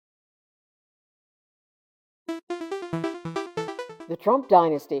The Trump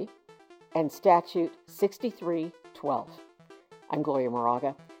Dynasty and Statute 6312. I'm Gloria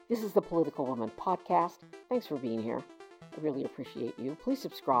Moraga. This is the Political Woman Podcast. Thanks for being here. I really appreciate you. Please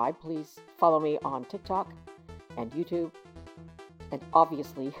subscribe. Please follow me on TikTok and YouTube. And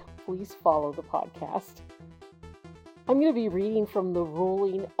obviously, please follow the podcast. I'm going to be reading from the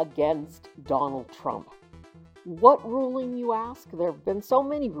ruling against Donald Trump. What ruling, you ask? There have been so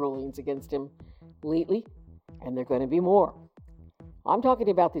many rulings against him lately, and there are going to be more. I'm talking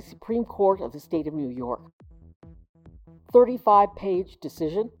about the Supreme Court of the state of New York. 35-page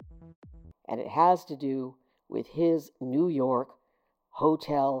decision, and it has to do with his New York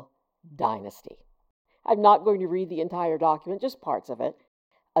hotel dynasty. I'm not going to read the entire document, just parts of it,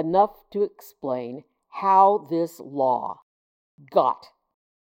 enough to explain how this law got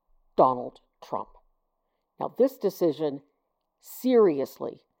Donald Trump. Now, this decision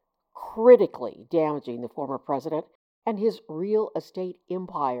seriously, critically damaging the former president and his real estate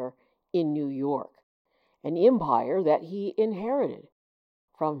empire in New York, an empire that he inherited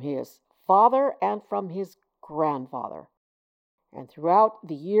from his father and from his grandfather. And throughout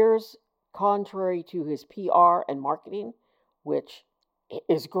the years, contrary to his PR and marketing, which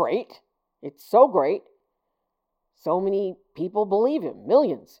is great, it's so great, so many people believe him,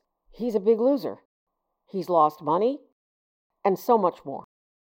 millions, he's a big loser. He's lost money, and so much more.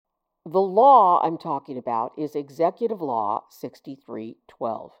 The law I'm talking about is Executive Law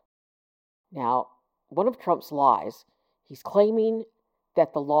 6312. Now, one of Trump's lies, he's claiming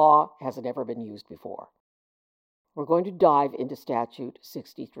that the law hasn't ever been used before. We're going to dive into Statute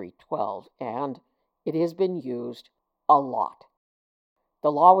 6312, and it has been used a lot.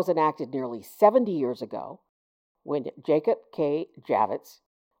 The law was enacted nearly 70 years ago when Jacob K. Javits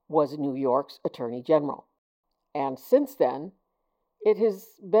was New York's Attorney General. And since then, it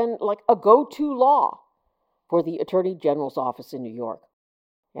has been like a go-to law for the Attorney General's office in New York.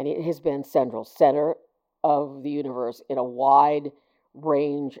 And it has been center of the universe in a wide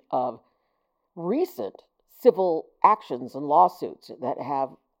range of recent civil actions and lawsuits that have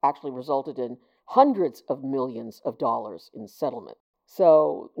actually resulted in hundreds of millions of dollars in settlement.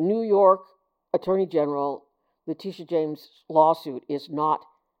 So New York Attorney General Letitia James' lawsuit is not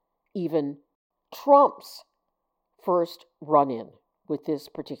even Trump's first run-in with this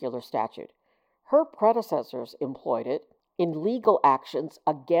particular statute. Her predecessors employed it in legal actions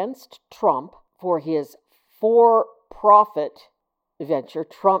against Trump for his for-profit venture,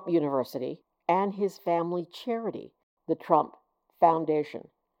 Trump University, and his family charity, the Trump Foundation,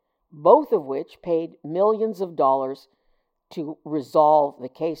 both of which paid millions of dollars to resolve the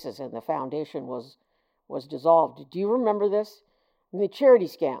cases, and the foundation was dissolved. Do you remember this? The charity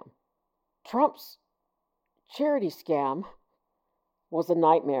scam. Trump's charity scam was a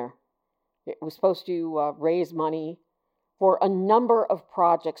nightmare. It was supposed to raise money for a number of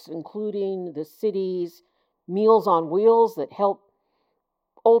projects, including the city's Meals on Wheels that help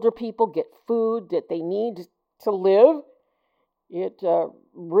older people get food that they need to live. It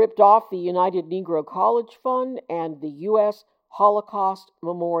ripped off the United Negro College Fund and the U.S. Holocaust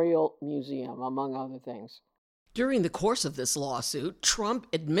Memorial Museum, among other things. During the course of this lawsuit, Trump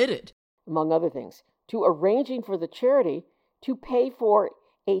admitted, among other things, to arranging for the charity to pay for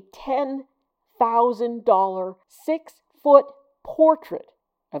a $10,000 6-foot portrait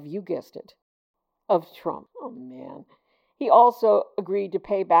of, you guessed it, of Trump. Oh, man. He also agreed to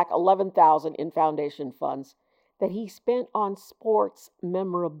pay back $11,000 in foundation funds that he spent on sports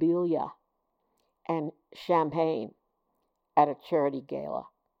memorabilia and champagne at a charity gala.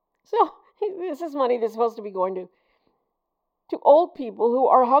 So this is money that's supposed to be going to old people who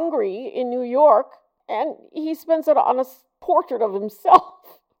are hungry in New York, and he spends it on a portrait of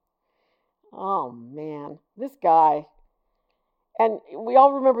himself. Oh, man, this guy. And we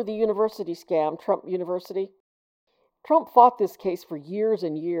all remember the university scam, Trump University. Trump fought this case for years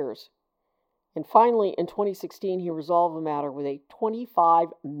and years. And finally, in 2016, he resolved the matter with a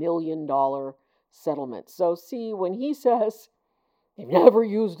 $25 million settlement. So see, when he says, they've never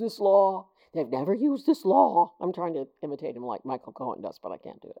used this law, I'm trying to imitate him like Michael Cohen does, but I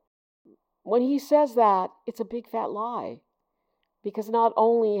can't do it. When he says that, it's a big fat lie. Because not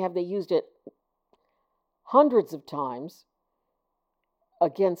only have they used it hundreds of times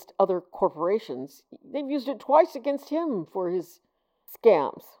against other corporations, they've used it twice against him for his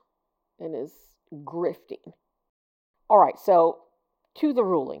scams and his grifting. All right, so to the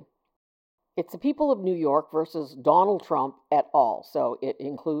ruling. It's the people of New York versus Donald Trump et al. So it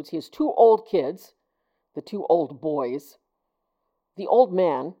includes his two old kids, the two old boys, the old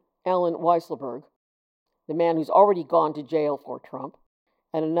man, Alan Weisselberg, the man who's already gone to jail for Trump,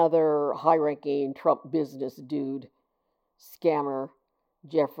 and another high-ranking Trump business dude, scammer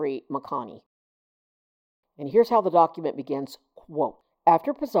Jeffrey McConney. And here's how the document begins, quote,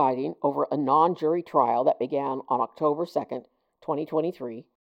 "After presiding over a non-jury trial that began on October 2nd, 2023,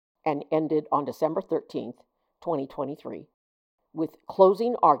 and ended on December 13th, 2023, with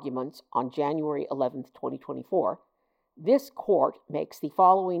closing arguments on January 11th, 2024, this court makes the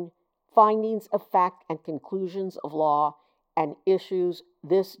following findings of fact and conclusions of law and issues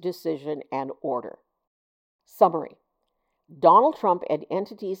this decision and order. Summary. Donald Trump and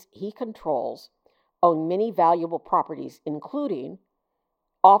entities he controls own many valuable properties, including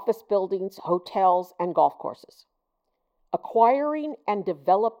office buildings, hotels, and golf courses. Acquiring and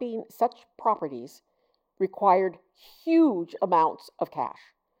developing such properties required huge amounts of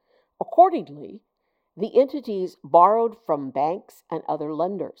cash. Accordingly, the entities borrowed from banks and other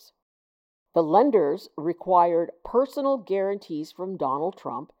lenders. The lenders required personal guarantees from Donald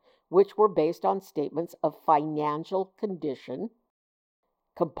Trump, which were based on statements of financial condition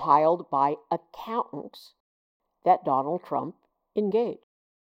compiled by accountants that Donald Trump engaged.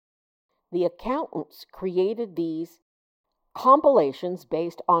 The accountants created these compilations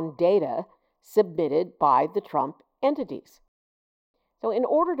based on data submitted by the Trump entities. So in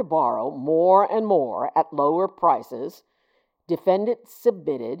order to borrow more and more at lower prices, defendants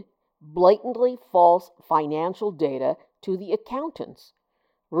submitted blatantly false financial data to the accountants,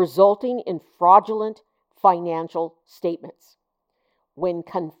 resulting in fraudulent financial statements. When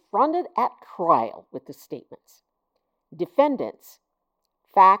confronted at trial with the statements, defendants,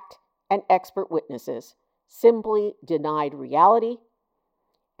 fact and expert witnesses simply denied reality,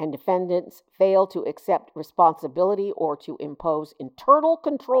 and defendants failed to accept responsibility or to impose internal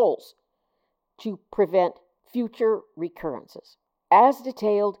controls to prevent future recurrences. As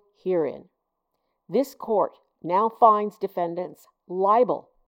detailed herein, this court now finds defendants liable,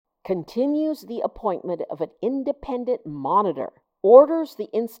 continues the appointment of an independent monitor, orders the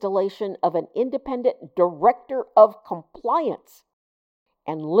installation of an independent director of compliance,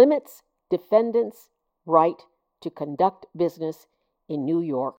 and limits defendants' right to conduct business in New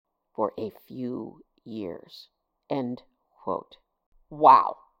York for a few years. End quote.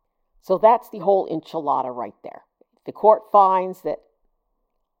 Wow. So that's the whole enchilada right there. The court finds that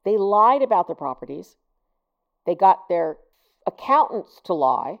they lied about their properties. They got their accountants to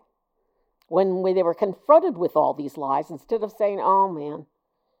lie. When they were confronted with all these lies, instead of saying, oh man,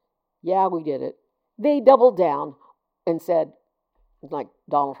 yeah, we did it, they doubled down and said, like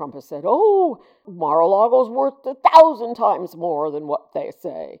Donald Trump has said, oh, Mar-a-Lago's worth 1,000 times more than what they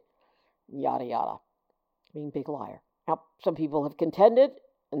say. Yada, yada. Being a big liar. Now, some people have contended,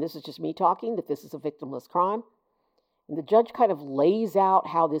 and this is just me talking, that this is a victimless crime. And the judge kind of lays out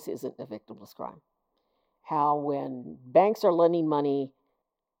how this isn't a victimless crime. How when banks are lending money,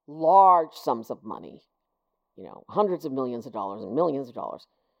 large sums of money, hundreds of millions of dollars and millions of dollars,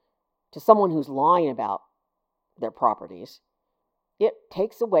 to someone who's lying about their properties, it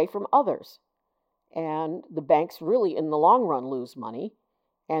takes away from others. And the banks really, in the long run, lose money,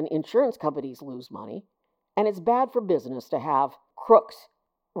 and insurance companies lose money. And it's bad for business to have crooks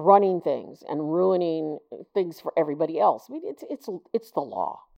running things and ruining things for everybody else. I mean, it's the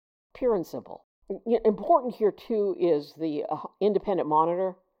law, pure and simple. Important here, too, is the independent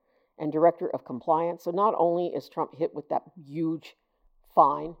monitor and director of compliance. So not only is Trump hit with that huge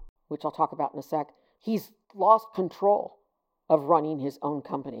fine, which I'll talk about in a sec, he's lost control of running his own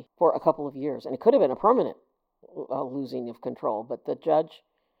company for a couple of years. And it could have been a permanent losing of control, but the judge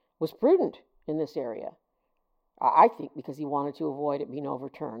was prudent in this area. I think because he wanted to avoid it being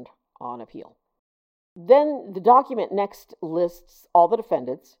overturned on appeal. Then the document next lists all the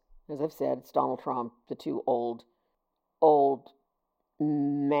defendants. As I've said, it's Donald Trump, the two old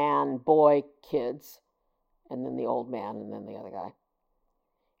man, boy kids, and then the old man, and then the other guy.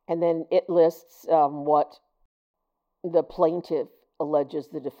 And then it lists what the plaintiff alleges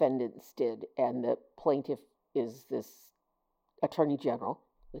the defendants did, and the plaintiff is this Attorney General,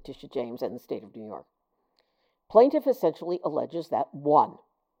 Letitia James, and the state of New York. Plaintiff essentially alleges that 1,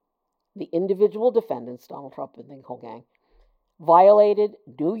 the individual defendants, Donald Trump and the whole gang, violated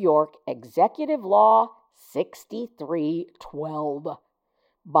New York Executive Law 6312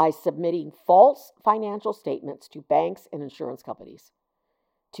 by submitting false financial statements to banks and insurance companies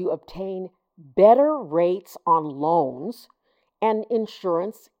to obtain better rates on loans and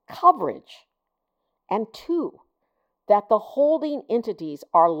insurance coverage. And 2, that the holding entities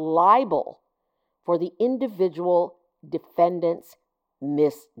are liable for the individual defendants'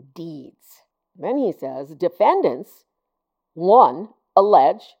 misdeeds. Then he says defendants, 1,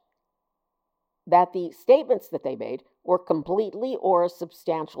 allege that the statements that they made were completely or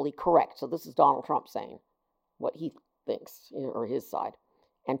substantially correct. So this is Donald Trump saying what he thinks, or his side.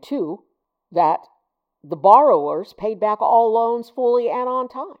 And 2, that the borrowers paid back all loans fully and on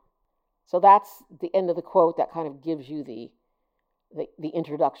time. So that's the end of the quote. That kind of gives you the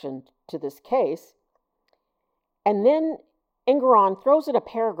introduction to this case. And then Engeron throws in a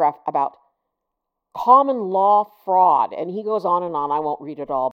paragraph about common law fraud, and he goes on and on. I won't read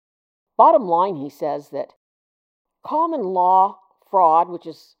it all. Bottom line, he says that common law fraud, which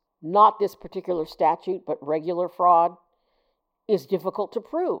is not this particular statute, but regular fraud, is difficult to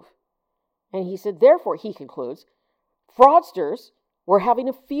prove. And he said, therefore, he concludes, fraudsters were having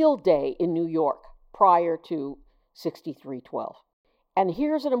a field day in New York prior to 6312. And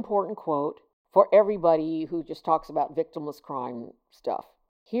here's an important quote for everybody who just talks about victimless crime stuff.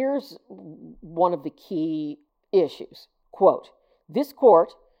 Here's one of the key issues. Quote, this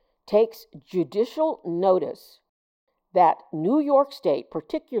court takes judicial notice that New York State,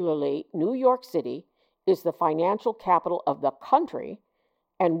 particularly New York City, is the financial capital of the country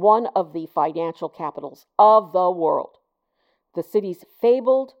and one of the financial capitals of the world. The city's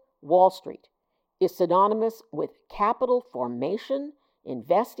fabled Wall Street is synonymous with capital formation,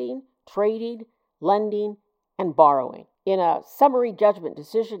 investing, trading, lending, and borrowing. In a summary judgment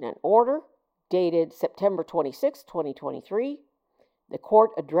decision and order dated September 26, 2023, the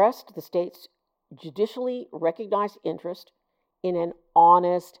court addressed the state's judicially recognized interest in an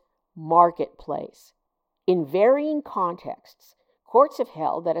honest marketplace. In varying contexts, courts have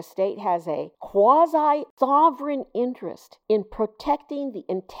held that a state has a quasi-sovereign interest in protecting the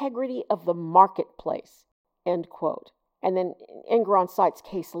integrity of the marketplace, end quote. And then Engeron cites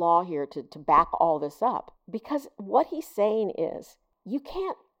case law here to back all this up, because what he's saying is you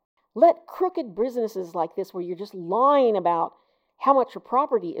can't let crooked businesses like this, where you're just lying about how much your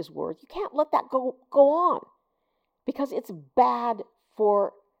property is worth, you can't let that go on, because it's bad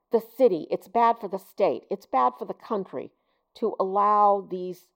for the city, it's bad for the state, it's bad for the country to allow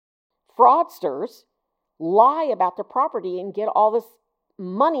these fraudsters lie about their property and get all this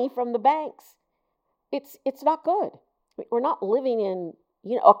money from the banks. It's not good. We're not living in,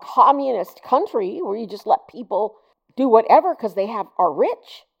 a communist country where you just let people do whatever because they are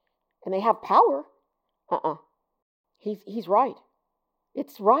rich and they have power. He's right.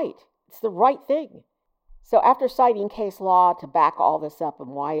 It's right. It's the right thing. So after citing case law to back all this up and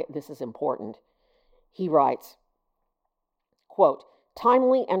why this is important, he writes, quote,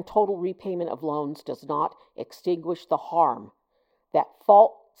 timely and total repayment of loans does not extinguish the harm that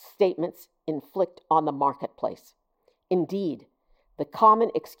false statements inflict on the marketplace. Indeed, the common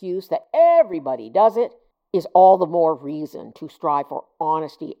excuse that everybody does it is all the more reason to strive for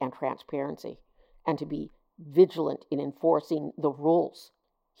honesty and transparency and to be vigilant in enforcing the rules.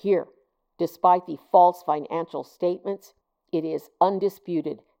 Here, despite the false financial statements, it is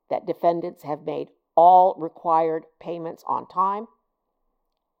undisputed that defendants have made all required payments on time.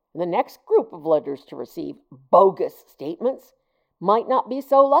 The next group of lenders to receive bogus statements might not be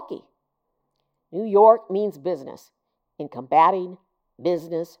so lucky. New York means business in combating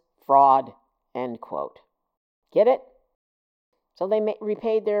business fraud, end quote. Get it? So they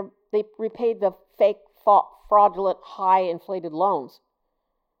repaid the fake, fraudulent, high inflated loans.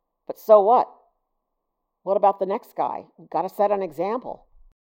 But so what? What about the next guy? We've got to set an example.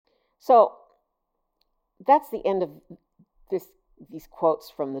 So that's the end of these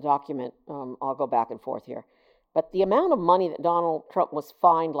quotes from the document. I'll go back and forth here. But the amount of money that Donald Trump was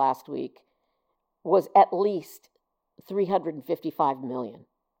fined last week was at least $355 million.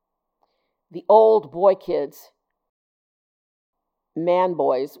 The old boy kids, man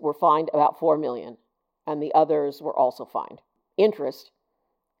boys, were fined about $4 million, and the others were also fined. Interest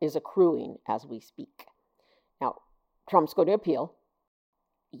is accruing as we speak. Now, Trump's going to appeal.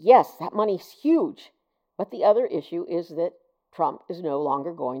 Yes, that money's huge, but the other issue is that Trump is no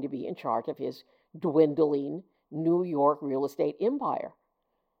longer going to be in charge of his dwindling New York real estate empire.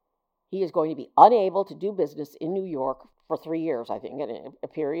 He is going to be unable to do business in New York for 3 years, I think, in a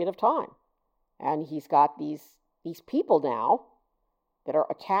period of time. And he's got these people now that are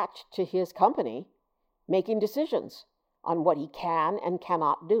attached to his company making decisions on what he can and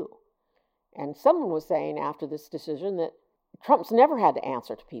cannot do. And someone was saying after this decision that Trump's never had to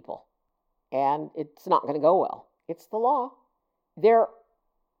answer to people, and it's not going to go well. It's the law. There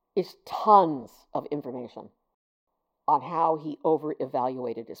is tons of information on how he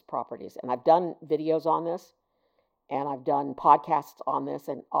over-evaluated his properties. And I've done videos on this, and I've done podcasts on this,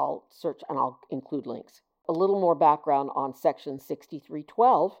 and I'll search and I'll include links. A little more background on Section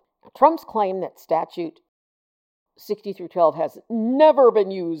 6312. Trump's claim that Statute 6312 has never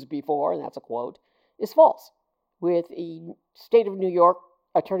been used before, and that's a quote, is false, with a state of New York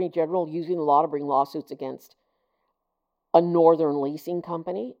Attorney General using the law to bring lawsuits against a Northern leasing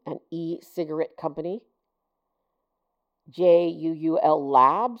company, an e-cigarette company, JUUL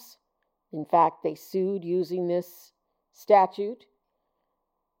Labs. In fact, they sued using this statute.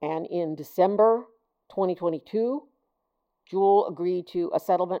 And in December 2022, JUUL agreed to a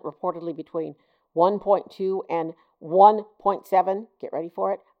settlement reportedly between 1.2 and 1.7, get ready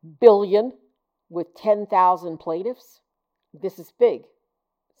for it, billion with 10,000 plaintiffs. This is big.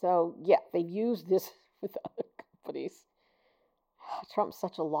 So, yeah, they've used this with other companies. Trump's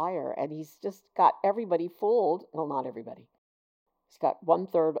such a liar, and he's just got everybody fooled. Well, not everybody. He's got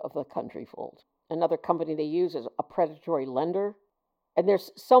 1/3 of the country fooled. Another company they use is a predatory lender. And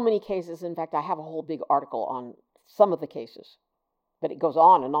there's so many cases. In fact, I have a whole big article on some of the cases. But it goes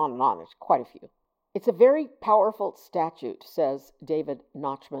on and on and on. There's quite a few. It's a very powerful statute, says David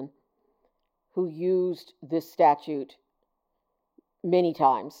Notchman, who used this statute many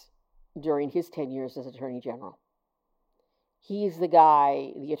times during his 10 years as Attorney General. He's the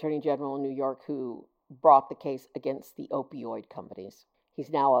guy, the Attorney General in New York, who brought the case against the opioid companies. He's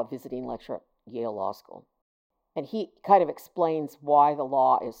now a visiting lecturer at Yale Law School. And he kind of explains why the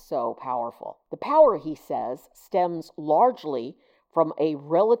law is so powerful. The power, he says, stems largely from a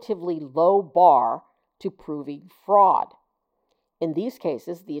relatively low bar to proving fraud. In these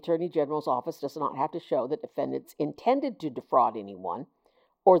cases, the Attorney General's office does not have to show that defendants intended to defraud anyone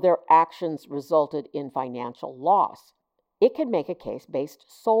or their actions resulted in financial loss. It can make a case based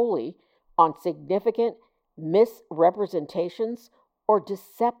solely on significant misrepresentations or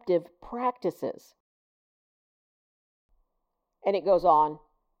deceptive practices. And it goes on,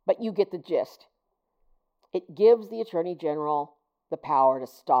 but you get the gist. It gives the Attorney General the power to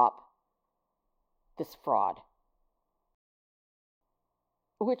stop this fraud.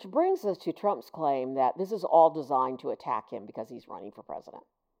 Which brings us to Trump's claim that this is all designed to attack him because he's running for president.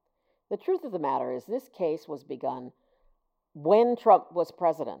 The truth of the matter is this case was begun when Trump was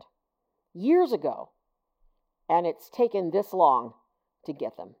president, years ago, and it's taken this long to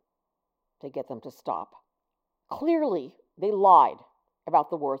get them to stop. Clearly, they lied about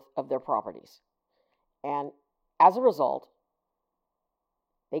the worth of their properties. And as a result,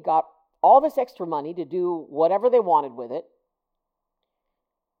 they got all this extra money to do whatever they wanted with it.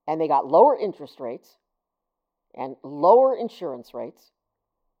 And they got lower interest rates and lower insurance rates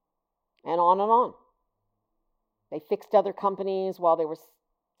and on and on. They fixed other companies while they were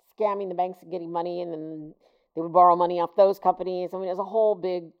scamming the banks and getting money, and then they would borrow money off those companies. I mean, it was a whole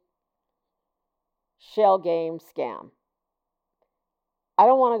big shell game scam. I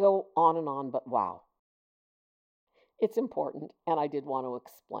don't want to go on and on, but wow. It's important, and I did want to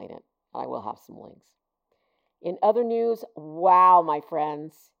explain it. I will have some links. In other news, wow, my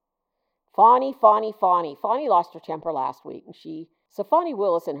friends. Fani lost her temper last week. And Fani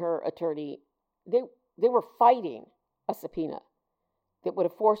Willis and her attorney, they were fighting a subpoena that would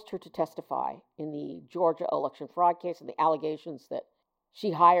have forced her to testify in the Georgia election fraud case and the allegations that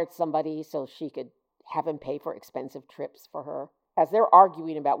she hired somebody so she could have him pay for expensive trips for her. As they're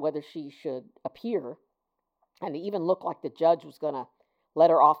arguing about whether she should appear, and it even looked like the judge was going to let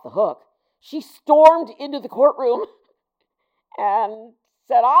her off the hook, she stormed into the courtroom and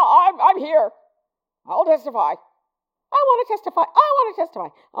said, I'm here. I'll testify. I want to testify.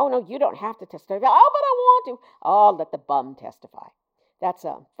 Oh, no, you don't have to testify. Oh, but I want to. Oh, let the bum testify. That's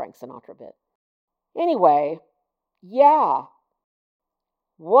a Frank Sinatra bit. Anyway, yeah,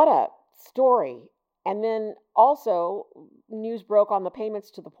 what a story. And then also, news broke on the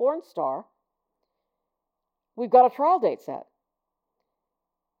payments to the porn star. We've got a trial date set.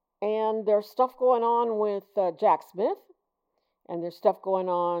 And there's stuff going on with Jack Smith. And there's stuff going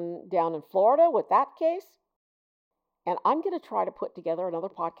on down in Florida with that case. And I'm going to try to put together another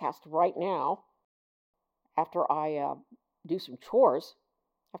podcast right now after I do some chores,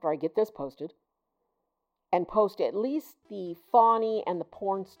 after I get this posted, and post at least the Fani and the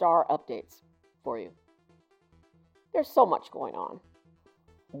porn star updates for you. There's so much going on.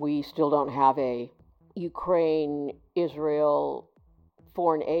 We still don't have a Ukraine-Israel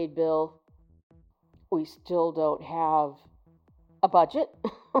foreign aid bill. We still don't have a budget.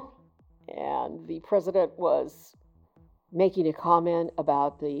 And the president was making a comment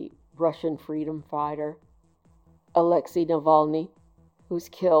about the Russian freedom fighter, Alexei Navalny, who's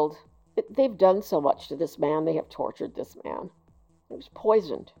killed. They've done so much to this man. They have tortured this man. He was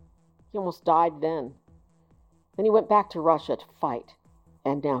poisoned. He almost died then. Then he went back to Russia to fight,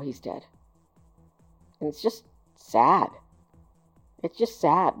 and now he's dead. And it's just sad. It's just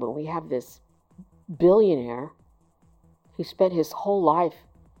sad when we have this billionaire who spent his whole life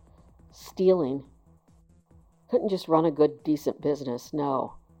stealing. Couldn't just run a good, decent business.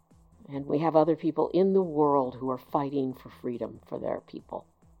 No. And we have other people in the world who are fighting for freedom for their people.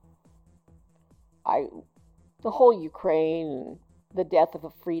 The whole Ukraine and the death of a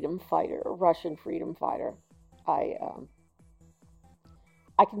freedom fighter, a Russian freedom fighter, I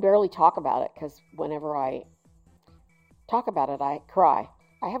can barely talk about it because whenever I talk about it, I cry.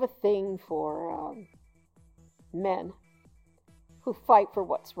 I have a thing for men who fight for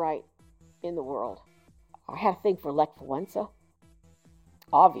what's right in the world. I had a thing for Lech Walesa.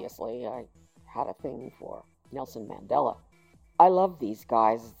 Obviously, I had a thing for Nelson Mandela. I love these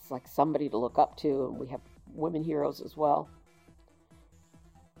guys. It's like somebody to look up to, and we have women heroes as well.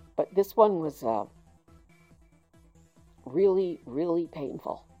 But this one was really, really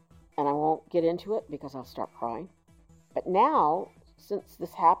painful. And I won't get into it because I'll start crying. But now, since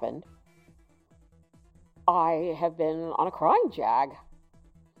this happened, I have been on a crying jag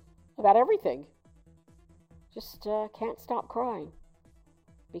about everything. Just can't stop crying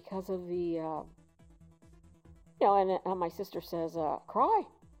because of the, and my sister says, cry.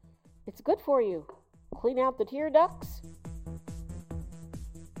 It's good for you. Clean out the tear ducts.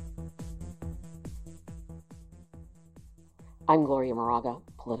 I'm Gloria Moraga,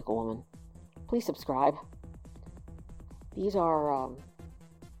 political woman. Please subscribe. These are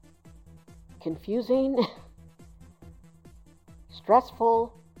confusing,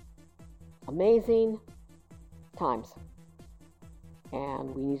 stressful, amazing times.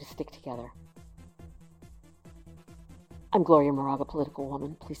 And we need to stick together. I'm Gloria Moraga, political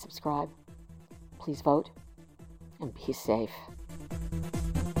woman. Please subscribe. Please vote. And be safe.